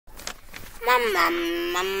Hey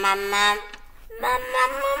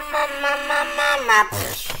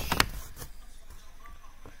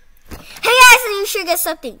guys, and you should get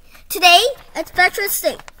something. Today, it's Veterans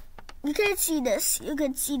Day. You can see this. You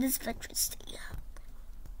can see this Veterans Day.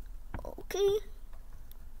 Okay.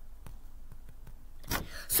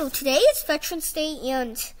 So today is Veterans Day,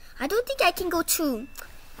 and I don't think I can go to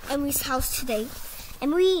Emily's house today.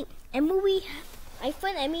 My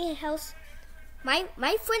friend Emily's house. My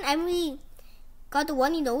friend Emily got the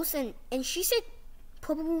runny nose, and she said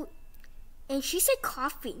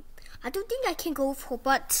coffee. I don't think I can go with her,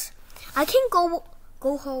 but I can go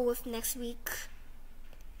her with next week.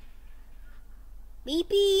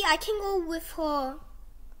 Maybe I can go with her.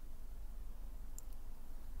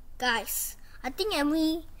 Guys, I think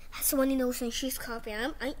Emily has a runny nose and she's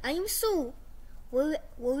coughing. I am so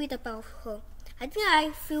worried about her. I think I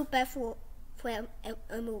feel bad for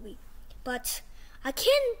Emily, but I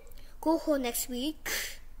can go her next week.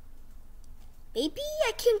 Maybe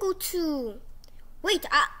I can go to. Wait,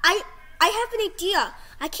 I have an idea.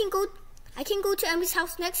 I can go to Emily's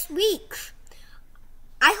house next week.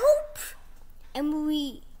 I hope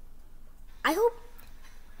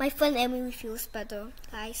my friend Emily feels better,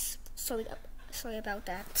 guys. Sorry about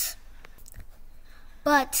that.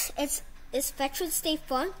 But it's Veterans Day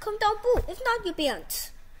fun. Come down, boo. If not, you banned.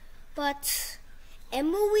 But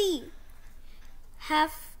Emily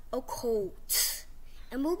have a cold.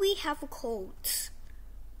 Emily have a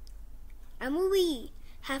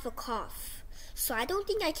cough. So I don't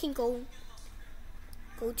think I can go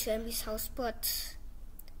to Emily's house, but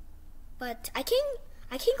I can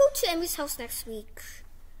go to Emily's house next week.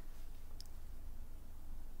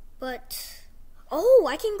 But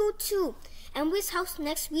I can go to Emily's house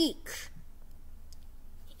next week.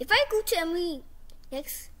 If I go to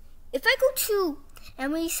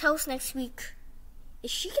Emily's house next week,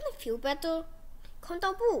 is she gonna feel better? Comment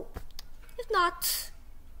down below. If not,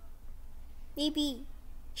 maybe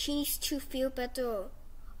she needs to feel better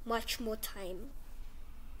much more time.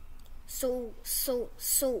 So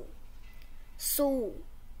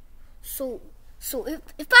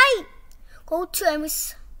if I go to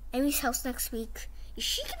Emily's house next week, is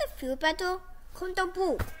she gonna feel better? Comment down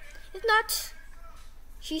below. If not,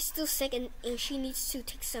 she's still sick and she needs to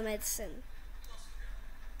take some medicine.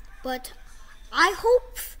 But I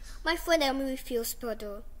hope my friend Emily feels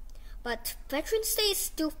better. But Veterans Day is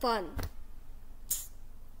still fun.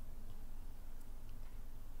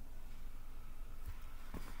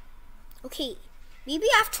 Okay, maybe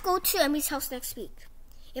I have to go to Emily's house next week.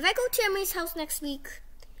 If I go to Emily's house next week,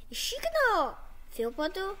 is she gonna feel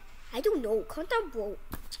better? I don't know. Comment down below.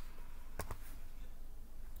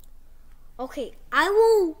 Okay, I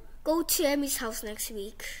will go to Emily's house next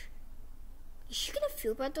week. Is she gonna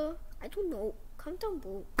feel better? I don't know. Comment down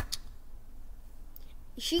below.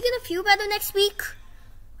 Is she gonna feel better next week?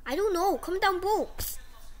 I don't know. Comment down below.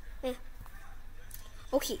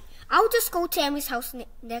 Okay, I'll just go to Emily's house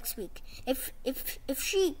next week. If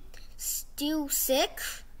she's still sick,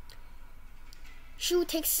 she'll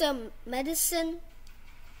take some medicine,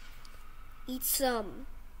 eat some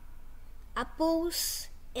apples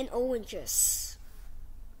and oranges.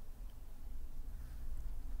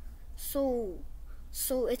 So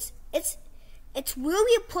it's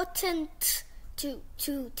really important to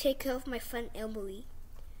take care of my friend Emily.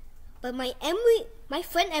 But my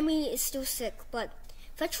friend Emily is still sick, but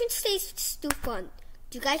Veterans Day is still fun.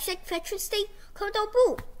 Do you guys like Veterans Day? Comment down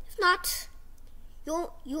below. If not,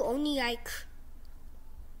 you only like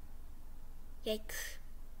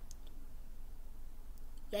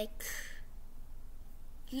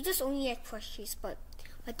you just only like plushies. But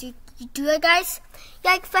do you guys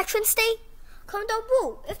like Veterans Day? Comment down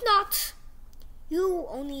below. If not, you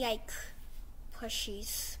only like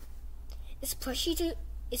plushies. Is plushies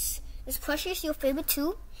your favorite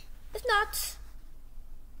too? If not,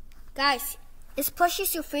 guys, is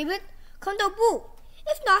plushies your favorite? Comment down below.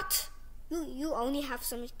 If not, you only have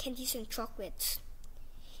some candies and chocolates.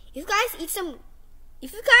 If you guys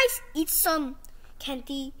eat some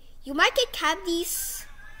candy, you might get cavities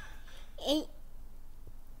and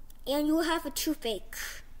you will have a toothache.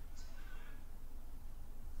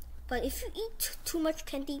 But if you eat too much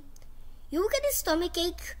candy, you will get a stomach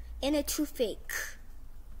ache and a toothache.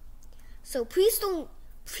 So please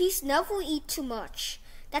never eat too much.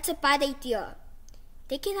 That's a bad idea.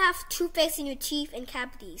 They can have toothaches in your teeth and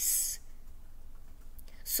cavities.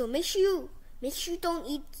 So make sure you don't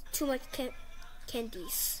eat too much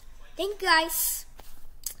candies. Thank you guys.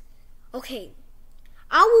 Okay,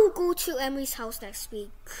 I will go to Emily's house next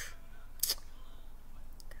week.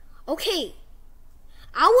 Okay,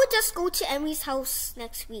 I will just go to Emily's house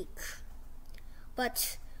next week.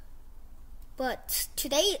 But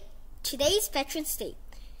today's Veterans Day.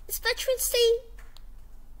 Is Veterans Day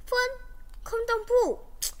fun? Comment down below.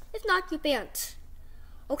 If not, you're banned.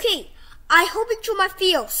 Okay, I hope you enjoy my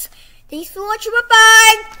videos. Thanks for watching.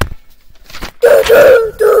 Bye.